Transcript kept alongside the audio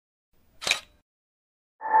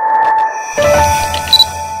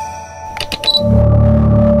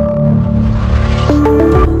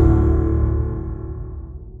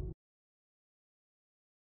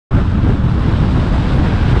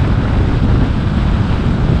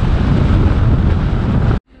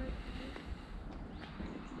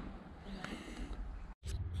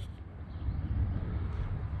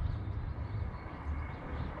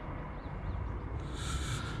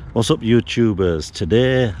What's up, YouTubers?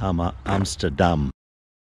 Today I'm at Amsterdam.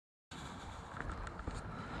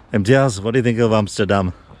 Imtiaz, what do you think of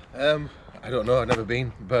Amsterdam? I don't know, I've never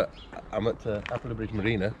been, but I'm at 𝗪𝗶𝗃𝗲𝗄𝗃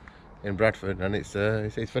Marina in Bradford, and it's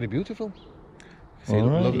very beautiful.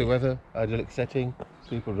 Lovely weather, idyllic setting,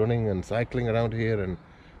 people running and cycling around here, and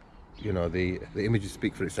you know, the images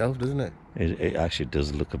speak for itself, doesn't it? It actually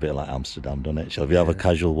does look a bit like Amsterdam, doesn't it? Shall we have a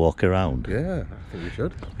casual walk around? Yeah, I think we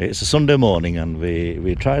should. It's a Sunday morning, and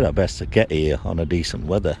we tried our best to get here on a decent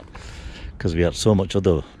weather because we had so much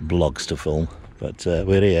other vlogs to film, but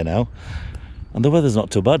we're here now and the weather's not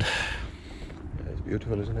too bad. Yeah, it's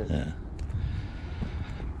beautiful, isn't it? Yeah.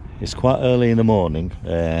 It's quite early in the morning,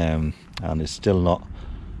 and it's still not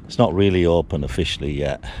really open officially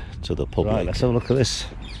yet to the public. Right, let's have a look at this.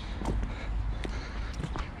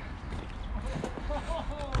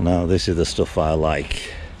 Now this is the stuff I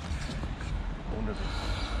like.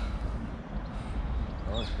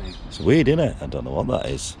 It's weird, isn't it? I don't know what that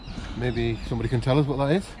is. Maybe somebody can tell us what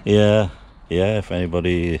that is? Yeah, if any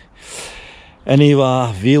of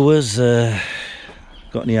our viewers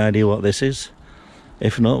got any idea what this is.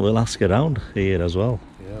 If not, we'll ask around here as well.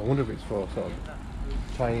 Yeah, I wonder if it's for sort of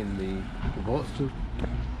tying the boats to.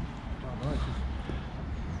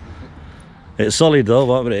 It's solid though,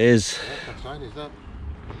 whatever it is. What sign is that?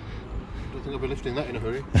 I don't think I'll be lifting that in a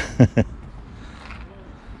hurry.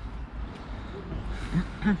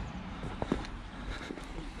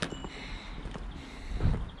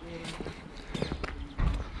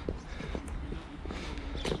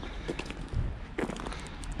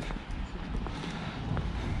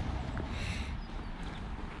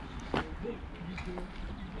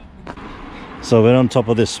 So we're on top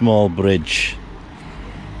of this small bridge.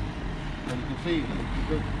 And you can see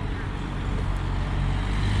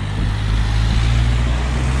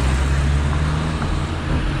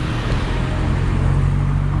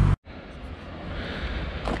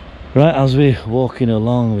Right, as we're walking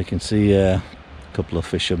along, we can see a couple of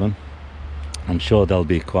fishermen. I'm sure there'll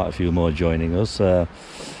be quite a few more joining us.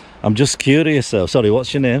 I'm just curious, sorry,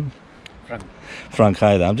 what's your name? Frank. Frank,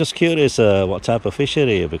 hi there. I'm just curious what type of fish are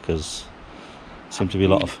here, because there seems to be a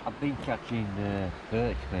lot of... I've been catching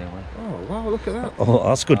perch mainly. Oh wow, look at that. Oh,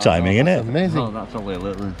 that's good timing, isn't it? Amazing. No, that's only a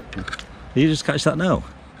little one. You just catch that now?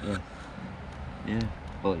 Yeah,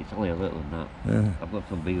 but it's only a little one, that. Yeah. I've got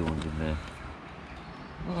some bigger ones in there.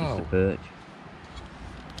 Wow. Just a perch.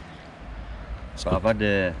 But I've had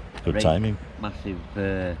a Good timing. massive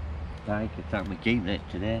pike attack my keep net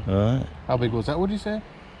today. Alright. How big was that, would you say?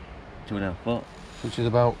 2.5 foot. Which is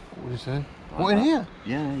about, what would you say? Like What, in that. here?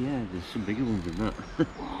 Yeah, there's some bigger ones than that.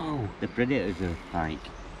 Wow. The predators are pike.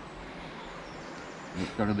 And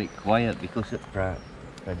it's got a bit quiet because of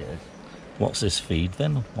predators. What's this feed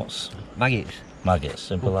then? What's Maggots. maggots?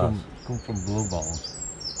 Simple as. Come from blue balls.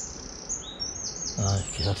 Oh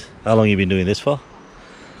God. How long have you been doing this for?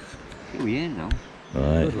 2 years now.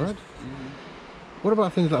 Right. Good lad. What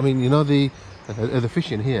about things like, I mean, you know, the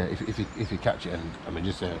fish in here, if you catch it, and I mean,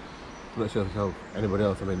 just say, let's say anybody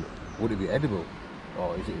else, I mean, would it be edible,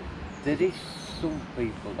 or is it? There is some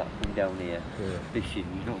people that come down here fishing.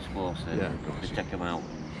 You're not supposed to check them out.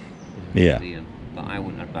 Yeah. But I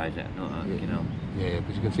wouldn't advise it. Not you know. Yeah,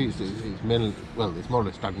 but you can see it's mainly, well, it's more or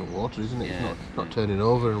less stagnant water, isn't it? Yeah. It's not turning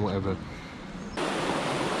over and whatever.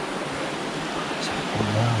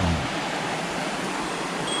 Wow.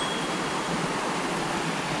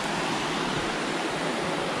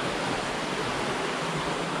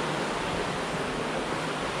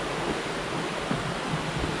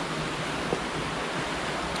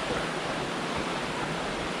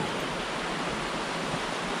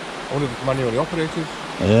 I wonder if it's manually operated.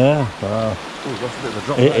 Yeah. Wow. Oh, that's a bit of a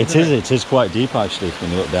drop. It is quite deep actually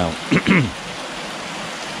when you look down.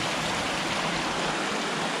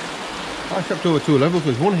 I stepped over 2 levels.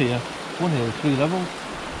 There's one here with 3 levels.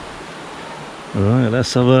 Right,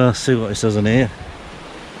 let's have a see what it says in here.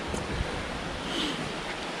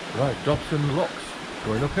 Right, Dobson Locks,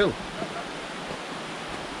 going uphill.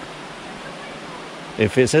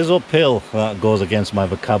 If it says uphill, that goes against my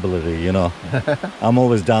vocabulary, you know. I'm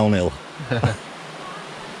always downhill.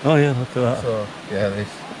 Oh yeah, look at that. So yeah,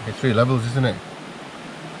 it's 3 levels, isn't it?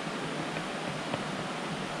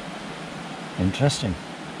 Interesting.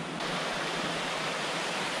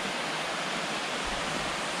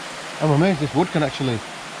 I'm amazed this wood can actually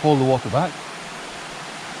hold the water back.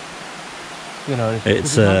 You know,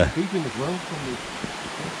 It's feeding as well.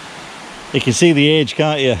 You can see the age,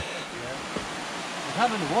 can't you? There's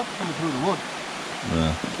hardly any water coming through the wood.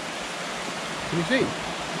 Yeah. Can you see?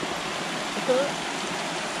 Look at that.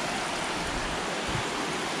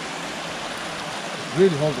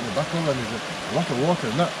 really holding the battle, and there's a lot of water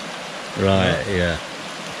in that. Right, yeah.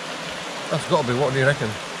 That's got to be, what do you reckon?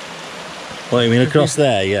 What, you mean across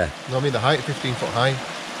there, yeah? No, I mean the height, 15 foot high.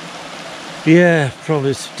 Yeah,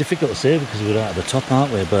 probably it's difficult to say because we're at the top,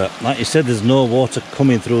 aren't we? But like you said, there's no water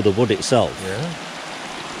coming through the wood itself. Yeah.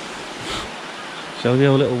 Shall we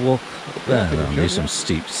have a little walk up there? Yeah, There'll be some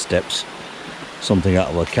steep steps. Something out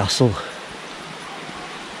of a castle.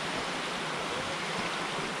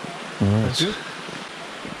 Right. Thank you.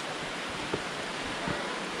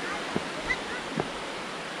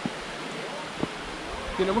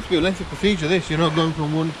 You know, it must be a lengthy procedure this, you're not going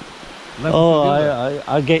from one level Oh, to the other.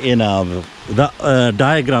 I get you now. That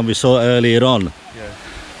diagram we saw earlier on. Yeah.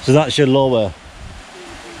 So that's your lower,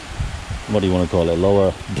 what do you want to call it,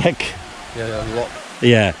 lower deck? Yeah, lock.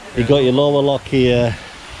 Yeah, you got your lower lock here.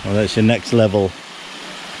 Oh, that's your next level.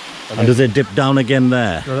 And does it dip down again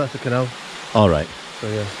there? No, that's the canal. All right. So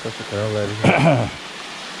yeah, that's the canal there. Isn't it?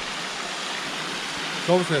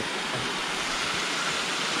 So obviously,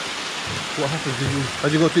 what happens is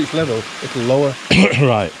as you go to each level, it'll lower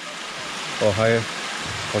Right. or higher.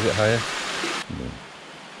 Or is it higher?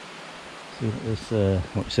 See what this,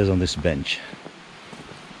 what it says on this bench.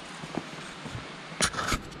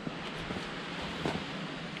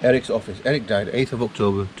 Eric's office. Eric died 8th of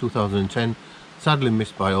October 2010, sadly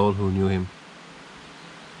missed by all who knew him.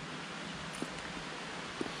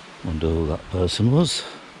 Wonder who that person was.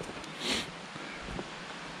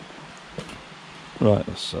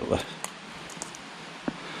 Right, so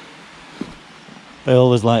I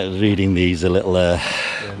always like reading these little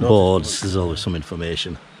boards. There's always some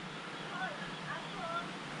information.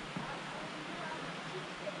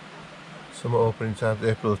 Summer opening times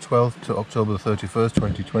April 12th to October 31st,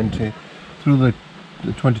 2020. Through the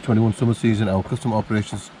 2021 summer season, our custom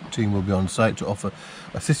operations team will be on site to offer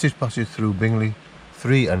assisted passage through Bingley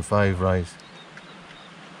 3 and 5 Rise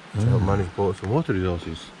to help manage boats and water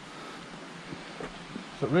resources.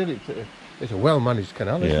 So really, it's a well-managed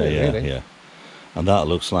canal, isn't it? Yeah, really? yeah. And that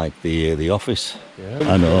looks like the office. Yeah.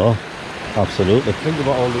 I know, absolutely. Think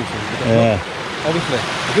about all these things. Yeah. Obviously,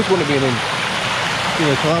 if this wouldn't have been in,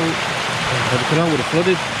 the canal would have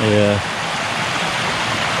flooded. Yeah.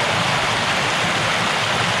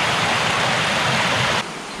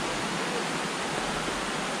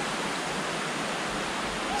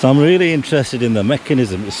 So I'm really interested in the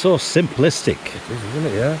mechanism. It's so simplistic. It is, isn't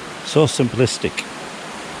it? Yeah. So simplistic.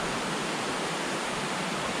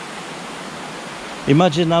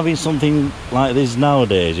 Imagine having something like this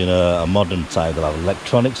nowadays, you know, a modern type. They'll have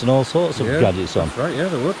electronics and all sorts of gadgets on. That's right, yeah,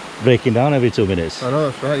 they would. Breaking down every 2 minutes. I know,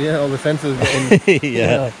 that's right, yeah, all the sensors getting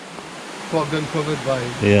Yeah. clogged and covered by...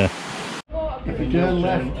 Yeah. If you turn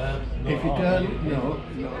left, if you turn,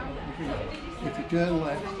 if you turn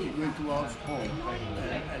left, you're going towards home.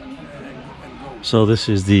 So this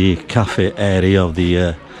is the cafe area of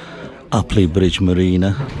the 𝗵𝗃 Bridge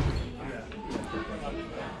Marina.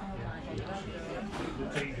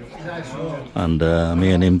 And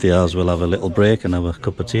me and 𝗵𝗃𝗲𝗄 will have a little break and have a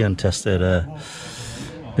cup of tea and test their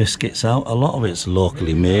biscuits out. A lot of it's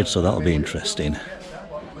locally made, so that'll be interesting.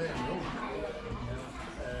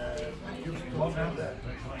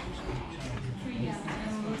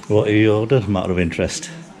 What have you ordered? Matter of interest.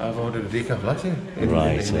 I've ordered a decaf latte in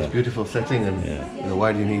this beautiful setting, and you know,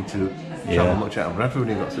 why do you need to travel much out of Bradford when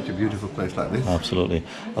you've got such a beautiful place like this? Absolutely.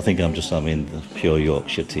 I think I'm just having the pure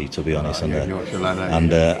Yorkshire tea, to be honest, and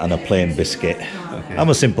a plain biscuit. Okay. I'm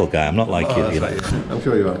a simple guy. I'm not like you. You know. Right, yeah. I'm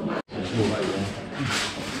sure you are.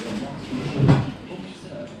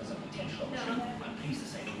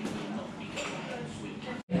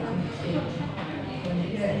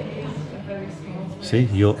 See,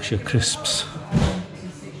 Yorkshire crisps.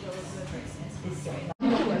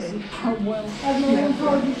 How well. I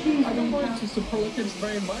don't like to politics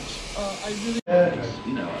very much. I really.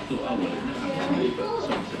 No, I thought I would have, but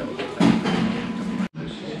someone said I would get that.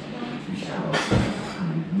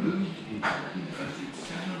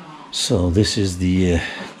 So this is the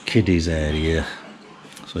kiddies area.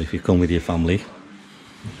 So if you come with your family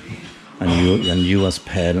and you as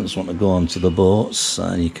parents want to go onto the boats,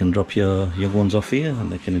 you can drop your young ones off here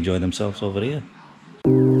and they can enjoy themselves over here.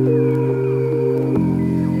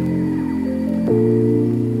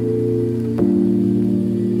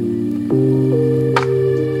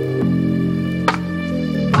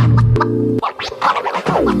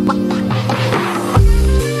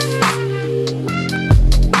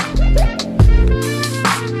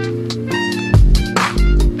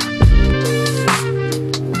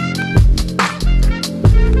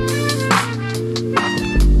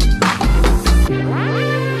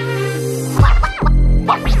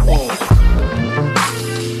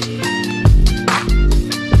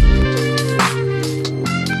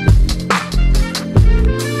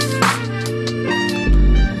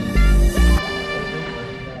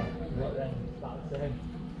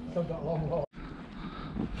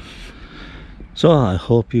 So I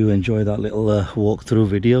hope you enjoy that little walkthrough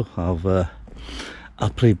video of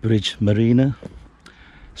Appley Bridge Marina.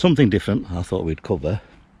 Something different I thought we'd cover.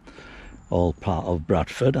 All part of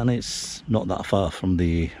Bradford, and it's not that far from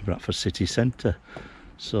the Bradford city centre,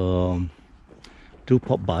 so do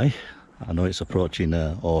pop by. I know it's approaching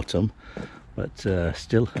autumn, but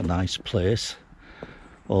still a nice place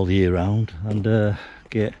all year round, and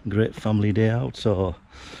get great family day out. So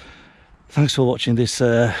thanks for watching this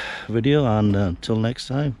video, and until next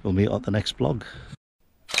time, we'll meet at the next vlog.